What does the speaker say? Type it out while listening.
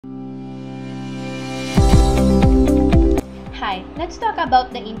Hi, let's talk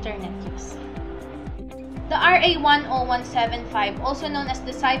about the internet use. The RA 10175, also known as the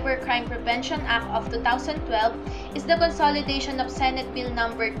Cybercrime Prevention Act of 2012, is the consolidation of Senate Bill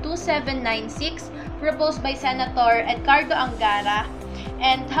number 2796 proposed by Senator Edgardo Angara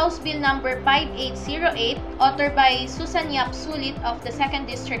and House Bill number 5808 authored by Susan Yap Sulit of the 2nd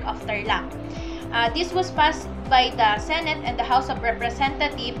District of Tarlac. This was passed by the Senate and the House of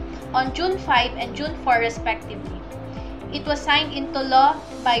Representatives on June 5 and June 4 respectively. It was signed into law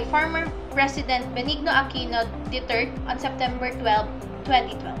by former President Benigno Aquino III on September 12,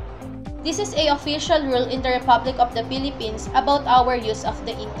 2012. This is an official rule in the Republic of the Philippines about our use of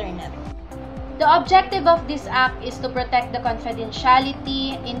the internet. The objective of this act is to protect the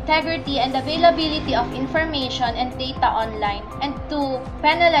confidentiality, integrity, and availability of information and data online, and to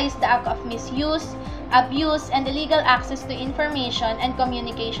penalize the act of misuse, abuse, and illegal access to information and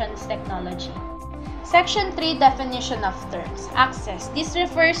communications technology. Section 3 Definition of Terms. Access. This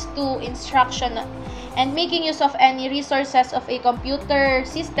refers to instruction and making use of any resources of a computer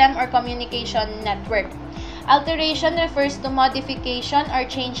system or communication network. Alteration refers to modification or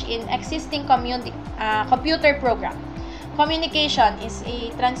change in existing computer program. Communication is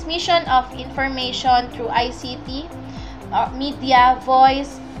a transmission of information through ICT, media,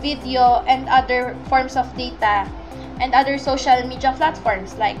 voice, video, and other forms of data, and other social media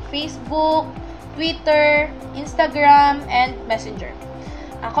platforms like Facebook, Twitter, Instagram, and Messenger.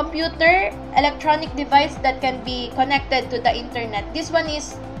 A computer, electronic device that can be connected to the internet. This one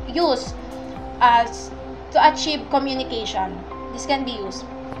is used as to achieve communication. This can be used.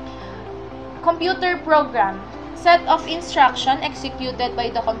 Computer program, set of instruction executed by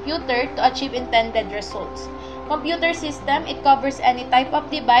the computer to achieve intended results. Computer system, it covers any type of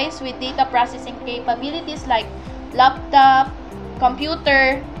device with data processing capabilities like laptop,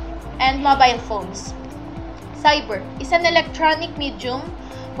 computer, and mobile phones. Cyber is an electronic medium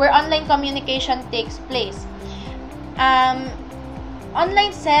where online communication takes place.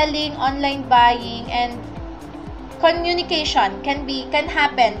 Online selling, online buying, and communication can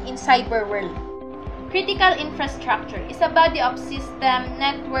happen in cyber world. Critical infrastructure is a body of system,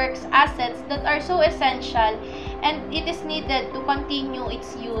 networks, assets that are so essential and it is needed to continue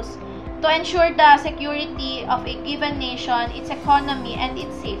its use to ensure the security of a given nation, its economy, and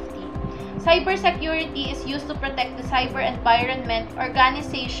its safety. Cybersecurity is used to protect the cyber environment,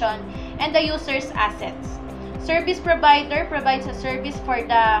 organization, and the user's assets. Service provider provides a service for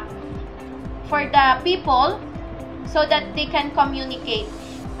the people so that they can communicate.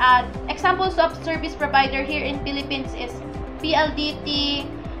 Examples of service provider here in Philippines is PLDT,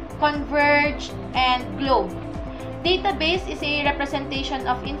 Converge, and Globe. Database is a representation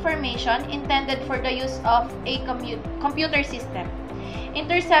of information intended for the use of a computer system.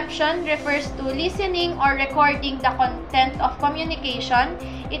 Interception refers to listening or recording the content of communication.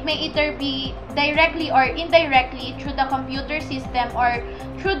 It may either be directly or indirectly through the computer system or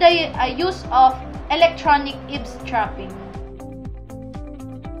through the use of electronic eavesdropping.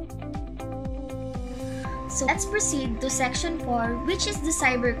 So let's proceed to Section 4, which is the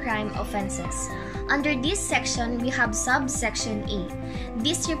cybercrime offenses. Under this section, we have subsection A.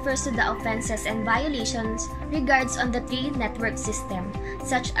 This refers to the offenses and violations regards on the three network system,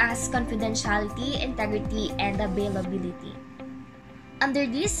 such as confidentiality, integrity, and availability. Under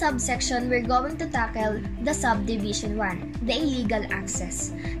this subsection, we're going to tackle the subdivision 1, the illegal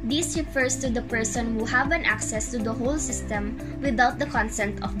access. This refers to the person who have an access to the whole system without the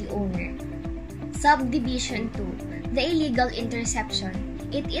consent of the owner. Subdivision 2, the illegal interception.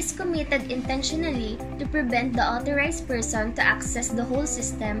 It is committed intentionally to prevent the authorized person to access the whole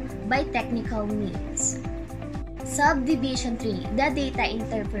system by technical means. Subdivision 3, the data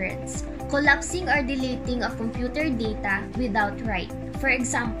interference. Collapsing or deleting of computer data without right. For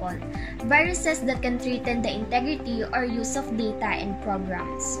example, viruses that can threaten the integrity or use of data and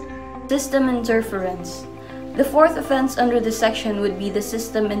programs. System interference. The fourth offense under this section would be the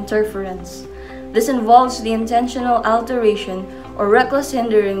system interference. This involves the intentional alteration or reckless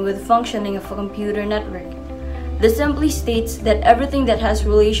hindering with functioning of a computer network. This simply states that everything that has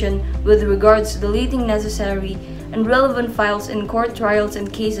relation with regards to deleting necessary and relevant files in court trials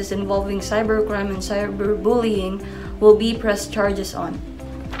and cases involving cybercrime and cyberbullying will be pressed charges on.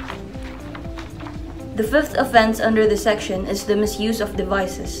 The fifth offense under this section is the misuse of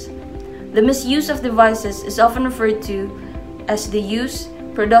devices. The misuse of devices is often referred to as the use,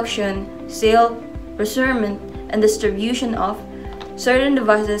 production, sale, procurement, and distribution of certain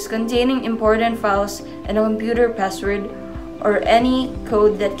devices containing important files and a computer password or any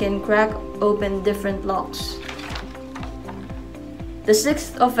code that can crack open different locks. The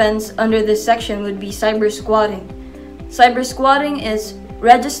sixth offense under this section would be cyber squatting. Cybersquatting is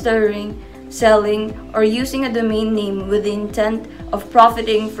registering, selling, or using a domain name with the intent of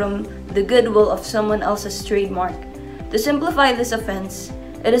profiting from the goodwill of someone else's trademark. To simplify this offense,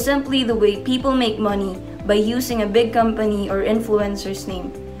 it is simply the way people make money by using a big company or influencer's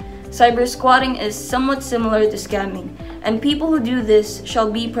name. Cybersquatting is somewhat similar to scamming, and people who do this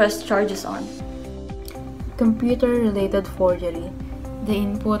shall be pressed charges on. Computer-related forgery. The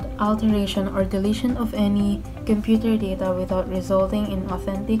input, alteration, or deletion of any computer data without resulting in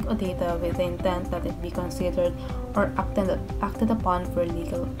authentic data with the intent that it be considered or acted upon for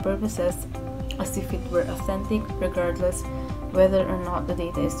legal purposes as if it were authentic, regardless whether or not the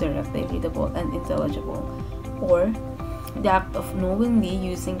data is directly readable and intelligible. Or the act of knowingly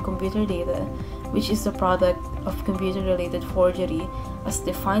using computer data, which is the product of computer-related forgery as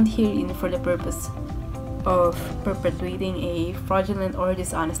defined herein for the purpose of perpetuating a fraudulent or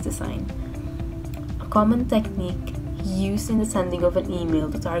dishonest design. A common technique used in the sending of an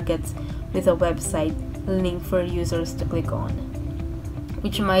email to targets with a website link for users to click on,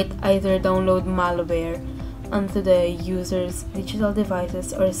 which might either download malware onto the user's digital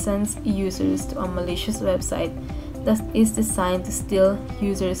devices or sends users to a malicious website that is designed to steal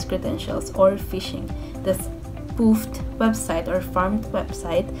users' credentials, or phishing. The spoofed website or farmed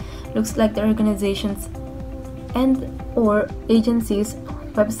website looks like the organization's and or agency's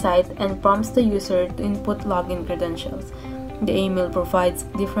website and prompts the user to input login credentials. The email provides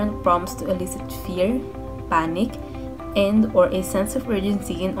different prompts to elicit fear, panic, and or a sense of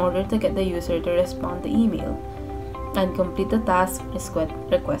urgency in order to get the user to respond to email and complete the task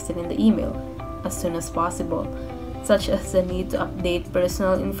requested in the email as soon as possible, such as the need to update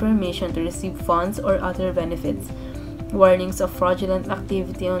personal information to receive funds or other benefits, warnings of fraudulent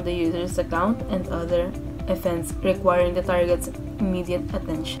activity on the user's account, and other events requiring the target's immediate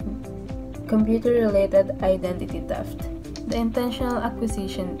attention. Computer-related identity theft. The intentional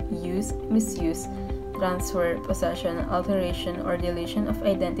acquisition, use, misuse, transfer, possession, alteration, or deletion of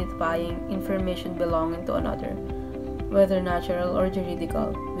identifying information belonging to another, whether natural or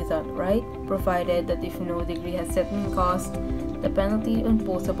juridical, without right, provided that if no degree has set been caused, the penalty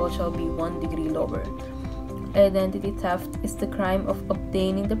imposable shall be 1 degree lower. Identity theft is the crime of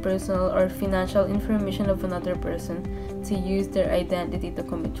obtaining the personal or financial information of another person to use their identity to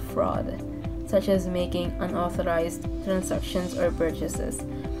commit fraud, such as making unauthorized transactions or purchases.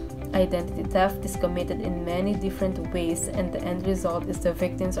 Identity theft is committed in many different ways, and the end result is the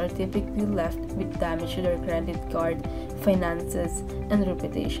victims are typically left with damage to their credit card, finances, and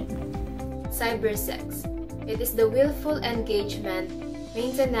reputation. Cybersex. It is the willful engagement,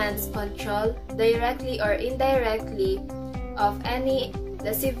 maintenance, control, directly or indirectly, of any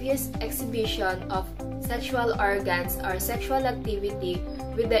lascivious exhibition of sexual organs or sexual activity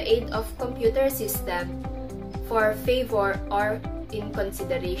with the aid of computer system for favor or in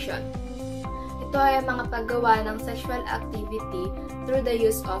consideration. Ito ay mga paggawa ng sexual activity through the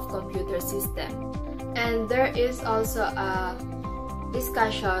use of computer system. And there is also a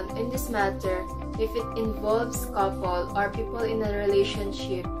discussion in this matter if it involves couple or people in a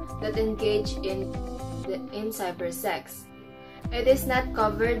relationship that engage in cybersex. It is not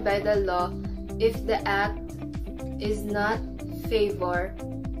covered by the law if the act is not favor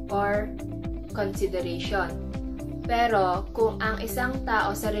or consideration. Pero kung ang isang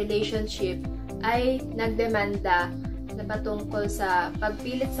tao sa relationship ay nagdemanda na patungkol sa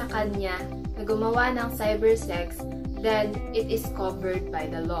pagpilit sa kanya na gumawa ng cybersex, then it is covered by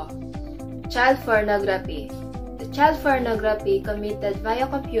the law. Child pornography. The child pornography committed via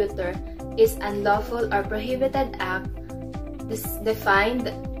computer is unlawful or prohibited act defined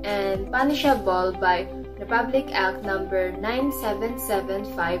and punishable by Republic Act number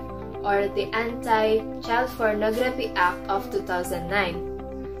 9775 or the Anti-Child Pornography Act of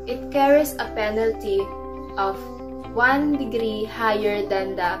 2009. It carries a penalty of 1 degree higher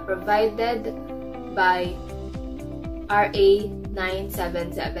than the provided by RA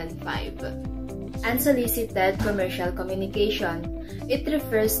 9775. Unsolicited commercial communication. It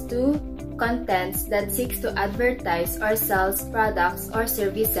refers to contents that seeks to advertise or sells products or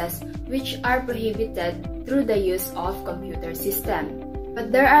services which are prohibited through the use of computer system.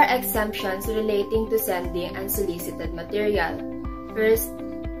 But there are exemptions relating to sending unsolicited material. First,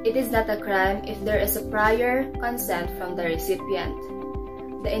 it is not a crime if there is a prior consent from the recipient.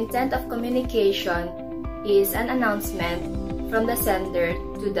 The intent of communication is an announcement from the sender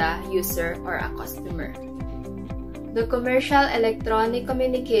to the user or a customer. The commercial electronic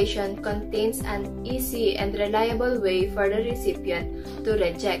communication contains an easy and reliable way for the recipient to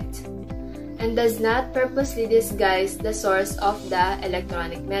reject, and does not purposely disguise the source of the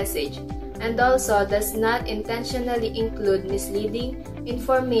electronic message. and also does not intentionally include misleading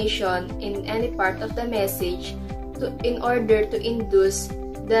information in any part of the message in order to induce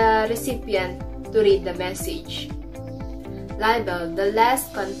the recipient to read the message. Libel, the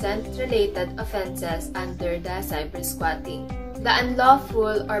last content-related offenses under the cybersquatting. The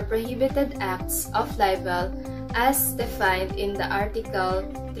unlawful or prohibited acts of libel as defined in the Article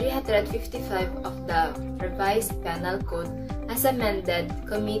 355 of the Revised Penal Code as amended,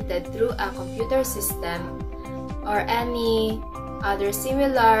 committed through a computer system or any other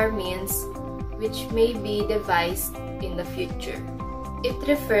similar means which may be devised in the future. It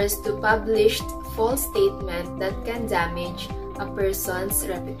refers to published false statement that can damage a person's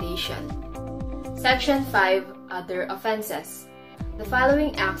reputation. Section 5. Other offenses. The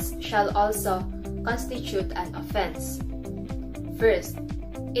following acts shall also constitute an offense. First,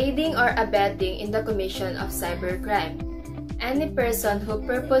 aiding or abetting in the commission of cybercrime. Any person who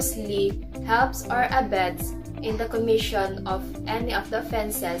purposely helps or abets in the commission of any of the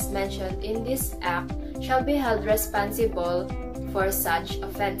offenses mentioned in this act shall be held responsible for such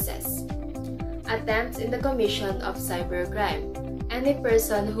offenses. Attempts in the commission of cybercrime. Any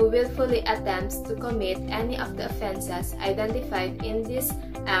person who willfully attempts to commit any of the offenses identified in this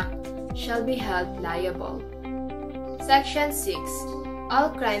act shall be held liable. Section 6.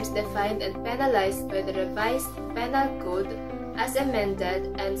 All crimes defined and penalized by the Revised Penal Code as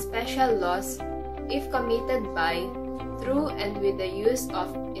amended and special laws, if committed by, through, and with the use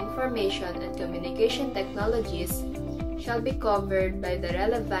of information and communication technologies, shall be covered by the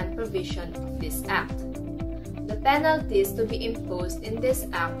relevant provision of this Act. The penalties to be imposed in this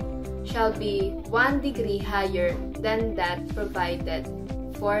Act shall be 1 degree higher than that provided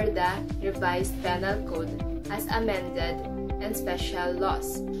for the Revised Penal Code as amended and special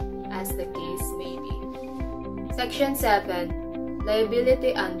laws, as the case may be. Section 7.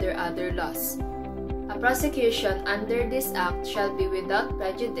 Liability under other laws. A prosecution under this Act shall be without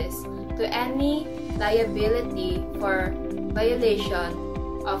prejudice to any liability for violation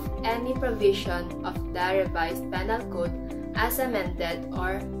of any provision of the Revised Penal Code as amended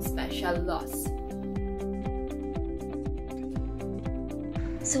or special laws.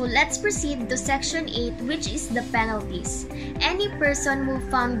 So let's proceed to Section 8, which is the penalties. Any person who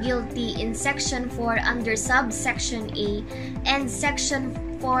found guilty in Section 4 under subsection A and Section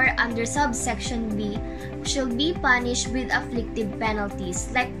 4 under subsection B shall be punished with afflictive penalties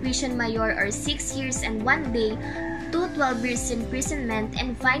like prison mayor or 6 years and 1 day to 12 years imprisonment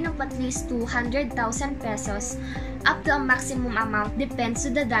and fine of at least 200,000 pesos up to a maximum amount depends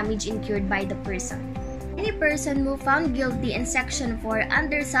on the damage incurred by the person. Any person who found guilty in Section 4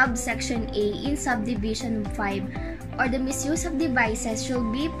 under subsection A in subdivision 5 or the misuse of devices shall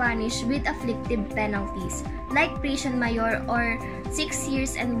be punished with afflictive penalties like prison mayor or 6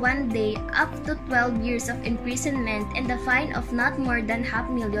 years and 1 day up to 12 years of imprisonment and a fine of not more than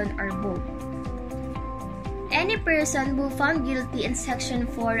 500,000 or both. Any person who found guilty in Section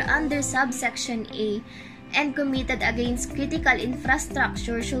 4 under subsection A and committed against critical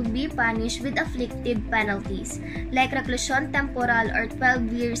infrastructure should be punished with afflictive penalties like reclusion temporal or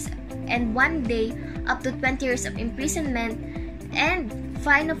 12 years and 1 day up to 20 years of imprisonment and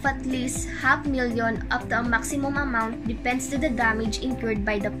fine of at least 500,000 up to a maximum amount depends to the damage incurred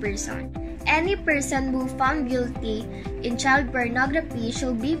by the person. Any person who found guilty in child pornography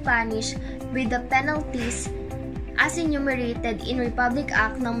shall be punished with the penalties as enumerated in Republic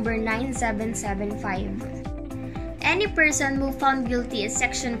Act No. 9775. Any person who found guilty in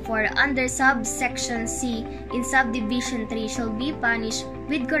Section 4 under subsection C in subdivision 3 shall be punished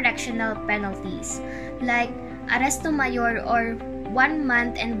with correctional penalties like arresto mayor or 1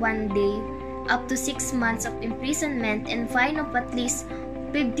 month and 1 day up to 6 months of imprisonment and fine of at least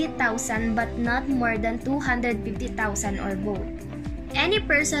 50,000 but not more than 250,000 or both. Any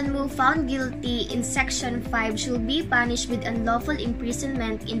person who found guilty in Section 5 shall be punished with unlawful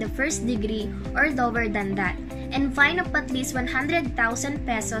imprisonment in the first degree or lower than that, and fine of at least 100,000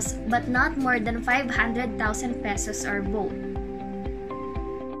 pesos but not more than 500,000 pesos or both.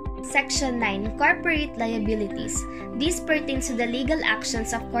 Section 9. Corporate liabilities. This pertains to the legal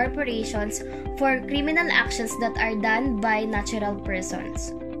actions of corporations for criminal actions that are done by natural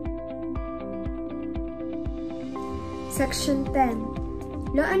persons. Section 10.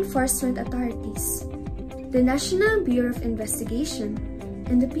 Law enforcement authorities. The National Bureau of Investigation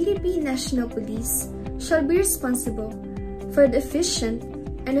and the PDP National Police shall be responsible for the efficient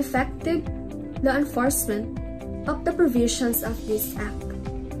and effective law enforcement of the provisions of this Act.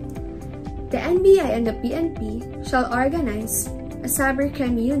 The NBI and the PNP shall organize a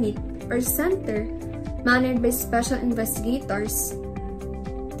cybercrime unit or center managed by special investigators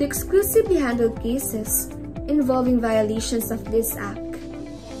to exclusively handle cases involving violations of this Act.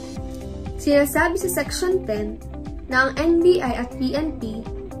 Sinasabi sa Section 10 na ang NBI at PNP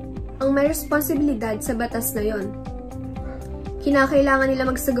ang may responsibilidad sa batas na yon. Kinakailangan nila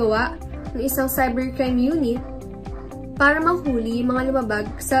magsagawa ng isang cybercrime unit para mahuli yung mga lumabag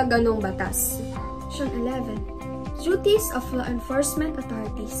sa ganong batas. Section 11. Duties of law enforcement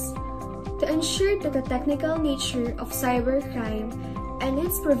authorities to ensure that the technical nature of cybercrime and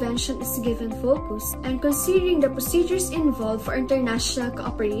its prevention is given focus and considering the procedures involved for international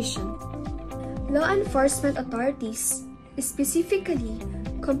cooperation. Law enforcement authorities, specifically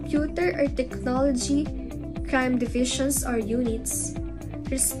computer or technology crime divisions or units,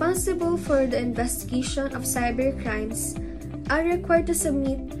 responsible for the investigation of cybercrimes are required to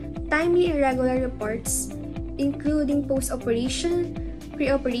submit timely and regular reports, including post-operation,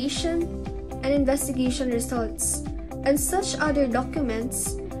 pre-operation, and investigation results, and such other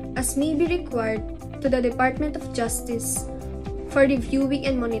documents as may be required to the Department of Justice for reviewing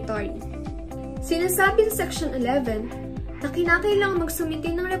and monitoring. Sinasabi sa Section 11 na kinakailangang magsumite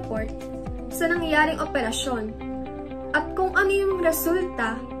ng report sa nangyayaring operasyon at kung ano yung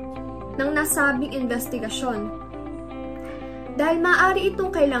resulta ng nasabing investigasyon dahil maaari itong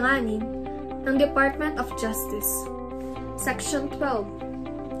kailanganin ng Department of Justice. Section 12.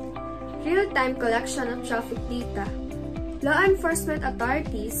 Real-time collection of traffic data. Law enforcement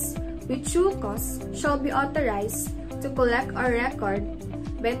authorities with due cause shall be authorized to collect or record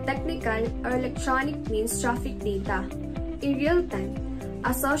by technical or electronic means traffic data in real time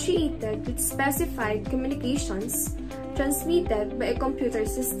associated with specified communications transmitted by a computer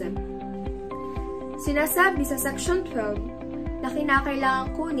system. Sinasabi sa Section 12 na kinakailangan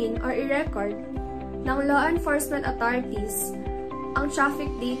kunin or i-record ng law enforcement authorities ang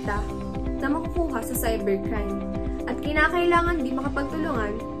traffic data na makukuha sa cybercrime at kinakailangan din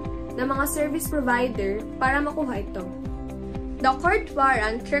makapagtulungan ng mga service provider para makuha ito. The court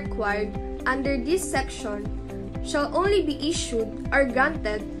warrant required under this section shall only be issued or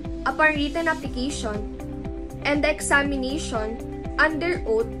granted upon written application and the examination under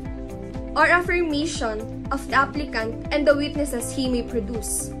oath or affirmation of the applicant and the witnesses he may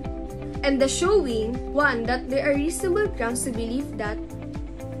produce, and the showing, 1, that there are reasonable grounds to believe that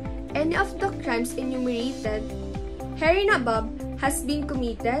any of the crimes enumerated herein above has been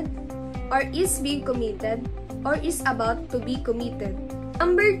committed or is being committed or is about to be committed.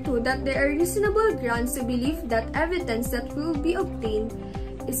 Number 2, that there are reasonable grounds to believe that evidence that will be obtained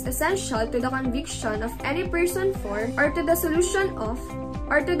is essential to the conviction of any person for or to the solution of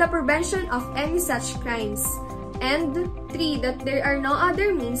or to the prevention of any such crimes. And 3, that there are no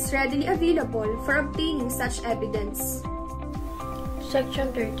other means readily available for obtaining such evidence.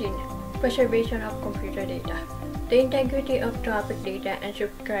 Section 13. Preservation of computer data. The integrity of traffic data and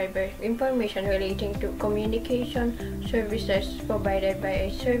subscriber information relating to communication services provided by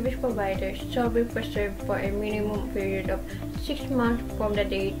a service provider shall be preserved for a minimum period of 6 months from the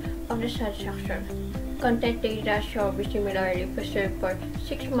date of the transaction. Content data shall be similarly preserved for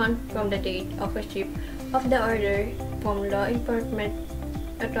 6 months from the date of receipt of the order from law enforcement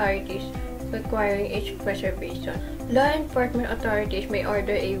authorities requiring its preservation. Law enforcement authorities may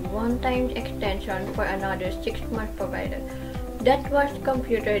order a one-time extension for another 6 months provided that once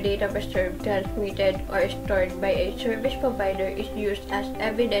computer data preserved, transmitted, or stored by a service provider is used as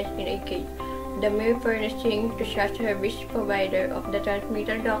evidence in a case. The mere furnishing to such service provider of the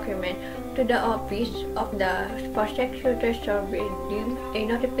transmitted document to the office of the prosecutor shall be deemed a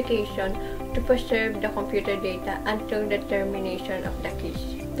notification to preserve the computer data until the termination of the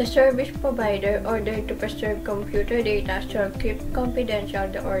case. The service provider ordered to preserve computer data shall keep confidential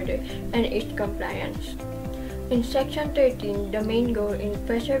the order and its compliance. In Section 13, the main goal in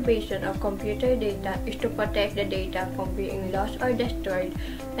preservation of computer data is to protect the data from being lost or destroyed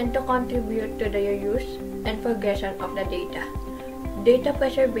and to contribute to the use and progression of the data. Data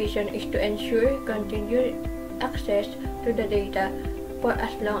preservation is to ensure continued access to the data for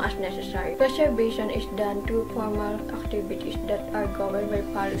as long as necessary. Preservation is done through formal activities that are governed by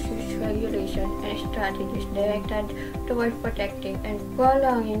policies, regulations, and strategies directed towards protecting and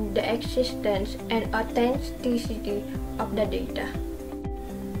prolonging the existence and authenticity of the data.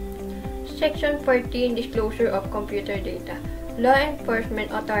 Section 14. Disclosure of computer data. Law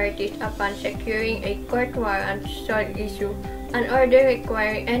enforcement authorities, upon securing a court warrant, shall issue an order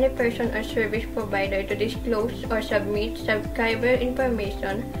requiring any person or service provider to disclose or submit subscriber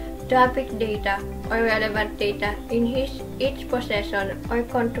information, traffic data, or relevant data in its possession or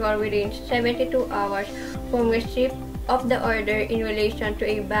control within 72 hours from receipt of the order in relation to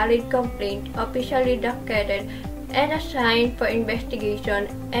a valid complaint officially docketed and assigned for investigation,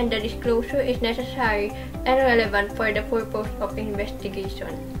 and the disclosure is necessary and relevant for the purpose of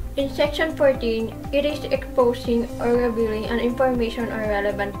investigation. In Section 14, it is exposing or revealing an information or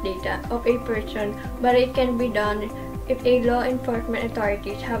relevant data of a person, but it can be done if a law enforcement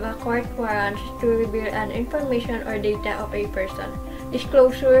authorities have a court warrant to reveal an information or data of a person.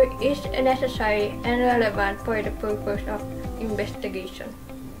 Disclosure is necessary and relevant for the purpose of investigation.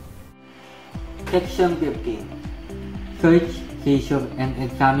 Section 15. Search, seizure, and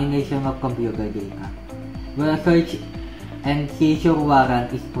examination of computer data. When a search and seizure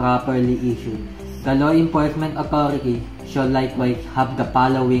warrant is properly issued, the law enforcement authority shall likewise have the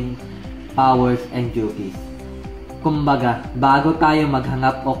following powers and duties. Kumbaga, bago tayo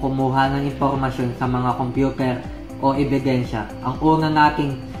maghanap o kumuha ng impormasyon sa mga computer o ebidensya, ang una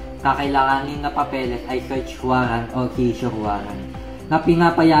nating kakailanganin na papeles ay search warrant o seizure warrant, na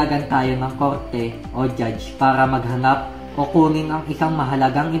pinapayagan tayo ng korte o judge para maghanap o kunin ang isang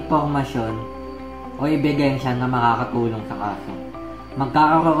mahalagang impormasyon o ebidensya na makakatulong sa kaso.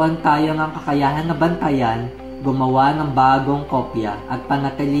 Magkakaroon tayo ng kakayahan na bantayan, gumawa ng bagong kopya at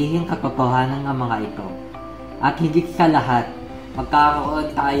panatilihing katotohanan ng mga ito. At higit sa lahat,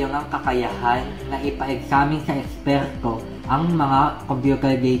 magkakaroon tayo ng kakayahan na ipa-examine sa eksperto ang mga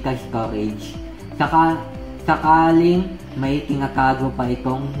computer data storage sakaling may tinatago pa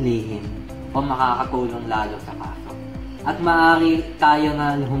itong lihim o makakatulong lalo sa kaso. At maaari tayo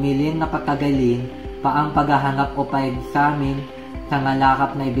na humiling na patagalin pa ang paghahanap o pa-examine sa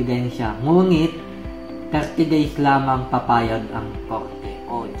nalakap na ebidensya, ngunit 30 days lamang papayag ang korte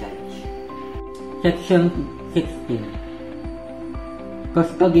o judge. Section 16.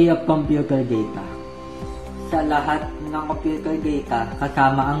 Custody of computer data. Sa lahat ng computer data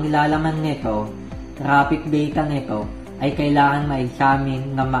kasama ang nilalaman nito, traffic data nito ay kailangan ma-examine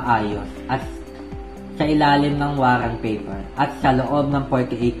na maayos at sa ilalim ng warrant paper at sa loob ng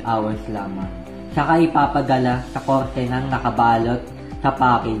 48 hours lamang. Saka ipapadala sa korte ng nakabalot sa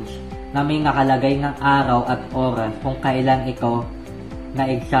package na may nakalagay ng araw at oras kung kailan ito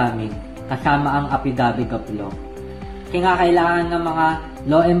na-examine kasama ang affidavit of law. Kailangan ng mga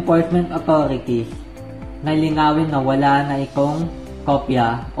law enforcement authorities na linawin na wala na itong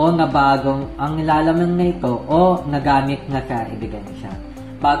kopya o na bagong ang nilalaman na ito o nagamit na sa ebidensya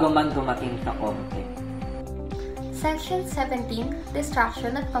bago man dumating sa korte. Section 17.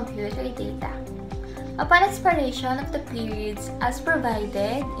 Destruction of computer data. Upon expiration of the periods as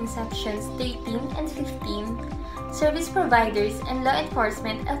provided in Sections 13 and 15, service providers and law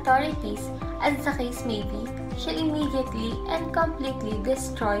enforcement authorities, as the case may be, shall immediately and completely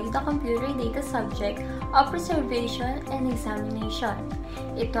destroy the computer data subject of preservation and examination.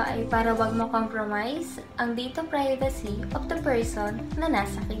 Ito ay para wag ma-compromise ang data privacy of the person na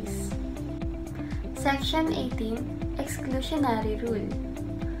nasa case. Section 18. Exclusionary Rule.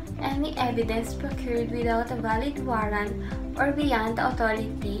 Any evidence procured without a valid warrant or beyond the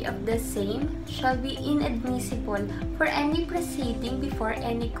authority of the same shall be inadmissible for any proceeding before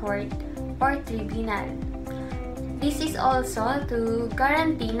any court or tribunal. This is also to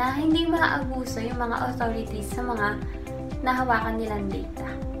guarantee na hindi maaabuso yung mga authorities sa mga nahawakan nilang data.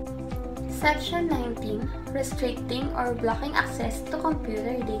 Section 19. Restricting or blocking access to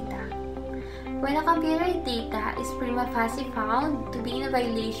computer data. When a computer data is prima facie found to be in a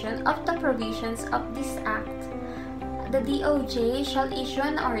violation of the provisions of this Act, the DOJ shall issue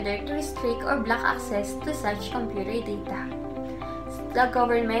an order to restrict or block access to such computer data. The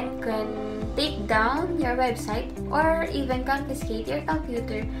government can take down your website or even confiscate your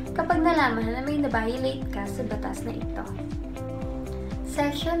computer kapag nalaman na may na-violate ka sa batas na ito.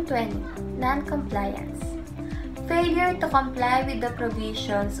 Section 20. Non-compliance. Failure to comply with the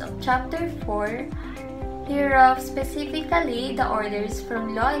provisions of Chapter 4 hereof, specifically the orders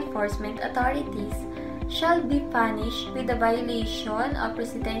from law enforcement authorities, shall be punished with the violation of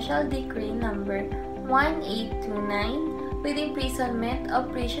Presidential Decree No. 1829 with imprisonment of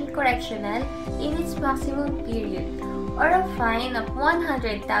prison correctional in its maximum period, or a fine of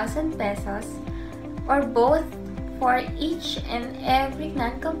 100,000 pesos, or both, for each and every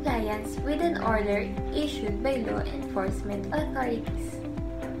non-compliance with an order issued by law enforcement authorities.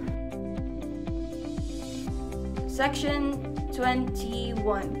 Section 21.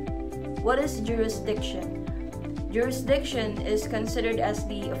 What is jurisdiction? Jurisdiction is considered as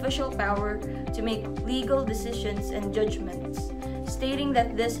the official power to make legal decisions and judgments, stating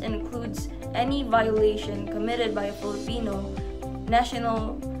that this includes any violation committed by a Filipino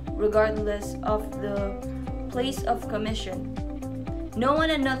national regardless of the place of commission. No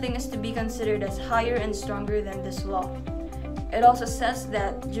one and nothing is to be considered as higher and stronger than this law. It also says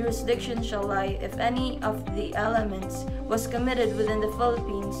that jurisdiction shall lie if any of the elements was committed within the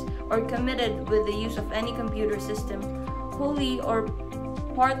Philippines or committed with the use of any computer system wholly or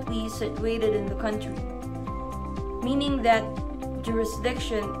partly situated in the country, meaning that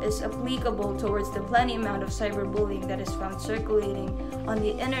jurisdiction is applicable towards the plenty amount of cyberbullying that is found circulating on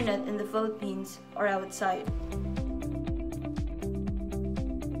the internet in the Philippines or outside.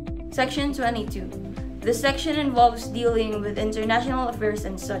 Section 22. This section involves dealing with international affairs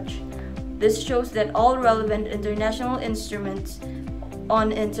and such. This shows that all relevant international instruments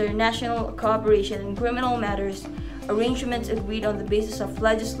on international cooperation in criminal matters, arrangements agreed on the basis of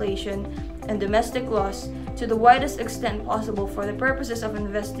legislation and domestic laws to the widest extent possible for the purposes of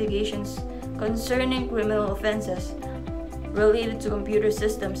investigations concerning criminal offenses related to computer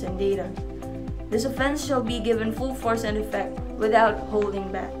systems and data. This offense shall be given full force and effect without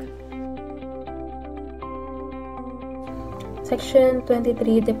holding back. Section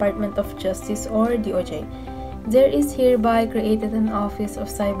 23, Department of Justice or DOJ. There is hereby created an Office of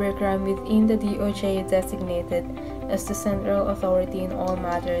Cybercrime within the DOJ designated as the central authority in all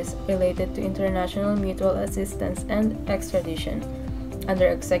matters related to international mutual assistance and extradition. Under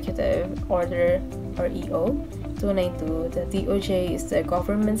Executive Order or EO 292, the DOJ is the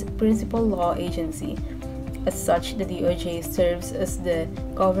government's principal law agency. As such, the DOJ serves as the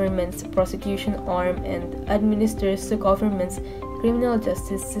government's prosecution arm and administers the government's criminal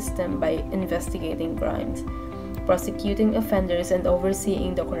justice system by investigating crimes, prosecuting offenders, and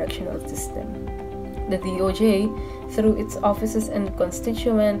overseeing the correctional system. The DOJ, through its offices and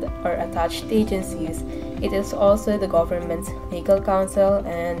constituent or attached agencies, it is also the government's legal counsel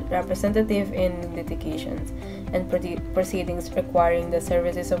and representative in litigations and proceedings requiring the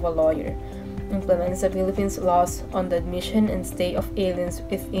services of a lawyer, implements the Philippines laws on the admission and stay of aliens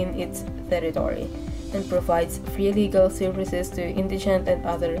within its territory, and provides free legal services to indigent and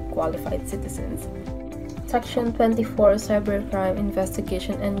other qualified citizens. Section 24, Cybercrime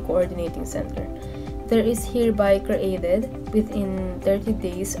Investigation and Coordinating Center. There is hereby created, within 30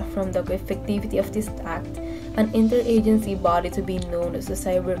 days from the effectivity of this Act, an interagency body to be known as the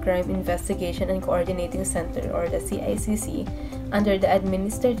Cybercrime Investigation and Coordinating Center or the CICC, under the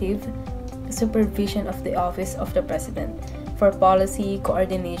administrative supervision of the Office of the President, for policy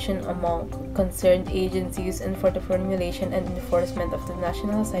coordination among concerned agencies and for the formulation and enforcement of the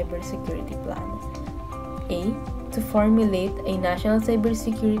National Cybersecurity Plan. A. To formulate a national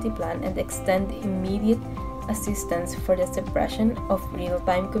cybersecurity plan and extend immediate assistance for the suppression of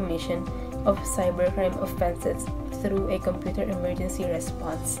real-time commission of cybercrime offenses through a Computer Emergency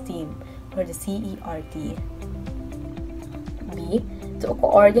Response Team, or the CERT. B. To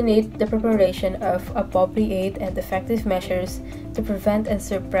coordinate the preparation of appropriate and effective measures to prevent and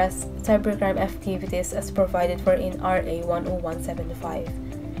suppress cybercrime activities as provided for in RA 10175.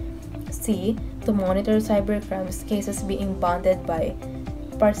 C. To monitor cybercrime cases being bonded by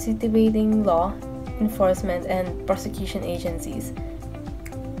participating law enforcement and prosecution agencies.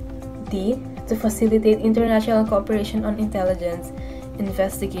 D. To facilitate international cooperation on intelligence,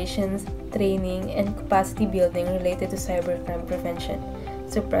 investigations, training, and capacity building related to cybercrime prevention,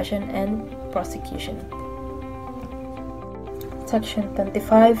 suppression, and prosecution. Section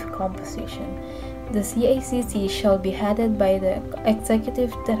 25, Composition. The CICC shall be headed by the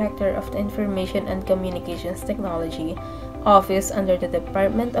Executive Director of the Information and Communications Technology Office under the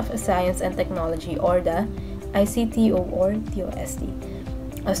Department of Science and Technology, or the ICTO or DOST,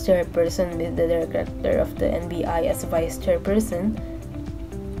 as chairperson, with the Director of the NBI as vice chairperson,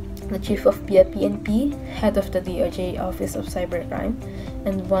 the Chief of PNP, Head of the DOJ Office of Cybercrime,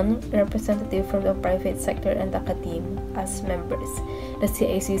 and one representative from the private sector and academe as members. The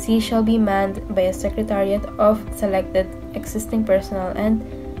CICC shall be manned by a secretariat of selected existing personnel and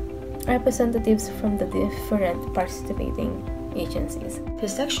representatives from the different participating agencies. The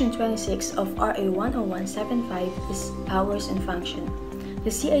Section 26 of RA 10175 is Powers and Function. The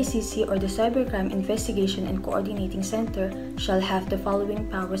CICC, or the Cybercrime Investigation and Coordinating Center, shall have the following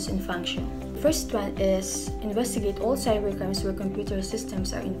powers and function. First one is investigate all cybercrimes where computer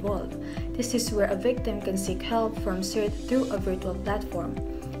systems are involved. This is where a victim can seek help from CERT through a virtual platform,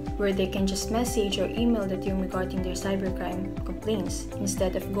 where they can just message or email the team regarding their cybercrime complaints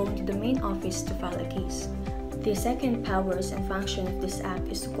instead of going to the main office to file a case. The second powers and function of this act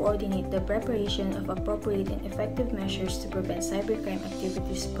is to coordinate the preparation of appropriate and effective measures to prevent cybercrime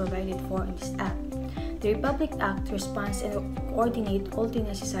activities provided for in this act. The Republic Act responds and coordinate all the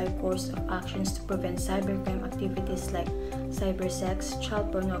necessary course of actions to prevent cybercrime activities like cybersex,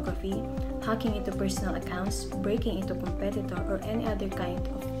 child pornography, hacking into personal accounts, breaking into competitor, or any other kind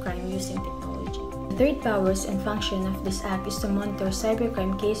of crime using technology. The third powers and function of this act is to monitor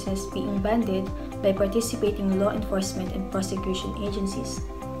cybercrime cases being banded by participating law enforcement and prosecution agencies.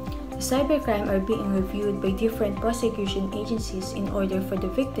 The cybercrime are being reviewed by different prosecution agencies in order for the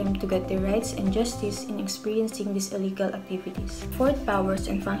victim to get their rights and justice in experiencing these illegal activities. The fourth powers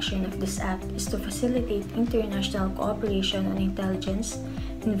and function of this act is to facilitate international cooperation on intelligence,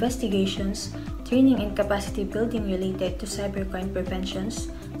 investigations, training and capacity building related to cybercrime preventions,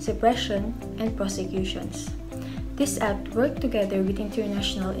 suppression, and prosecutions. This act works together with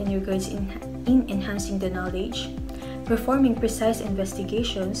international in regards in enhancing the knowledge, performing precise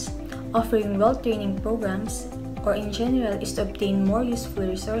investigations, offering well-training programs, or in general is to obtain more useful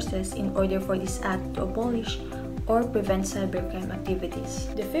resources in order for this act to abolish or prevent cybercrime activities.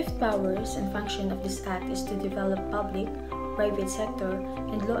 The fifth powers and function of this act is to develop public, private sector,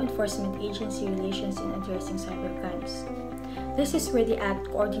 and law enforcement agency relations in addressing cybercrimes. This is where the act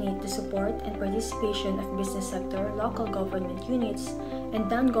coordinates the support and participation of business sector, local government units, and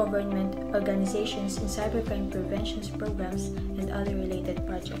non-government organizations in cybercrime prevention programs and other related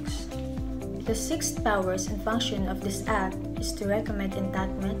projects. The sixth powers and function of this act is to recommend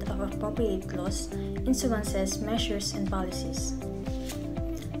enactment of appropriate laws, insurances, measures, and policies.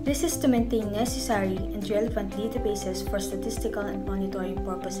 This is to maintain necessary and relevant databases for statistical and monitoring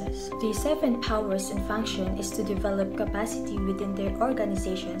purposes. The seventh powers and function is to develop capacity within their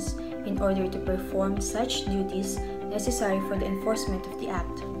organizations in order to perform such duties necessary for the enforcement of the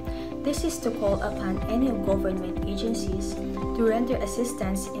act. This is to call upon any government agencies to render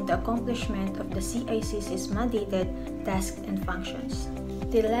assistance in the accomplishment of the CICC's mandated tasks and functions.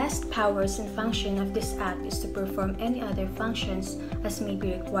 The last powers and function of this act is to perform any other functions as may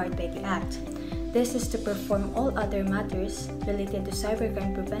be required by the act. This is to perform all other matters related to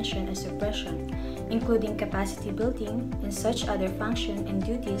cybercrime prevention and suppression, including capacity building and such other functions and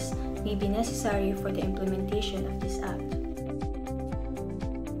duties may be necessary for the implementation of this act.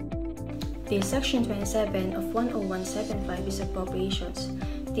 The Section 27 of 10175 is appropriations.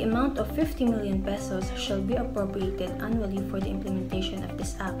 The amount of 50 million pesos shall be appropriated annually for the implementation of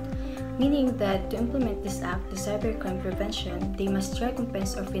this act, meaning that to implement this act, the cybercrime prevention, they must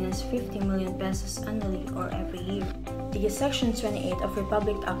recompense or finance 50 million pesos annually or every year. The Section 28 of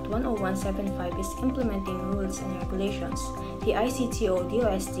Republic Act 10175 is implementing rules and regulations. The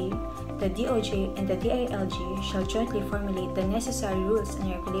ICTO-DOST, the DOJ, and the DILG shall jointly formulate the necessary rules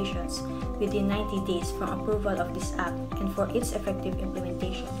and regulations within 90 days from approval of this act and for its effective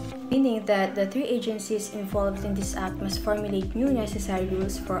implementation. Meaning that the three agencies involved in this act must formulate new necessary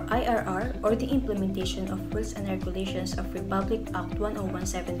rules for IRR or the implementation of rules and regulations of Republic Act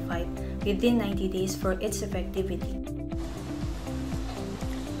 10175 within 90 days for its effectivity.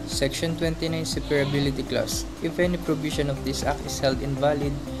 Section 29 Superability Clause. If any provision of this act is held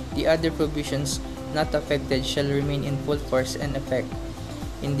invalid, the other provisions not affected shall remain in full force and effect.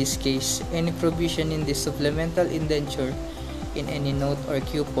 In this case, any provision in this supplemental indenture, in any note or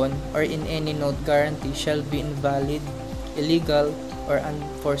coupon, or in any note guarantee shall be invalid, illegal, or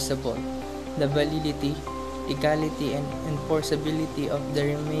unenforceable. The validity, legality, and enforceability of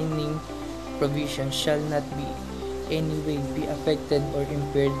the remaining provisions shall not be any way be affected or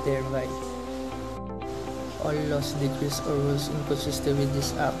impaired thereby. All laws, decrees, or rules inconsistent with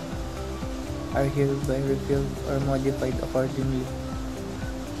this act are hereby repealed or modified accordingly.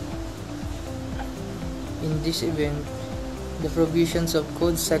 In this event, the provisions of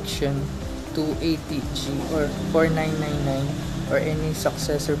Code Section 280G or 4999 or any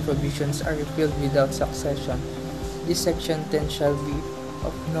successor provisions are repealed without succession. This Section 10 shall be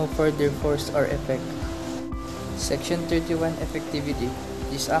of no further force or effect. Section 31 Effectivity.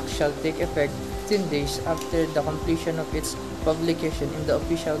 This act shall take effect 15 days after the completion of its publication in the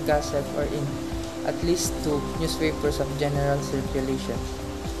official gazette or in at least 2 newspapers of general circulation.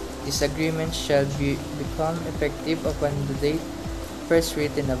 This agreement shall become effective upon the date first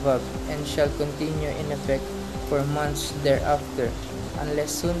written above and shall continue in effect for months thereafter, unless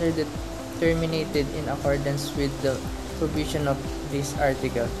sooner terminated in accordance with the provision of this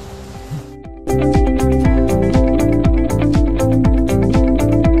article.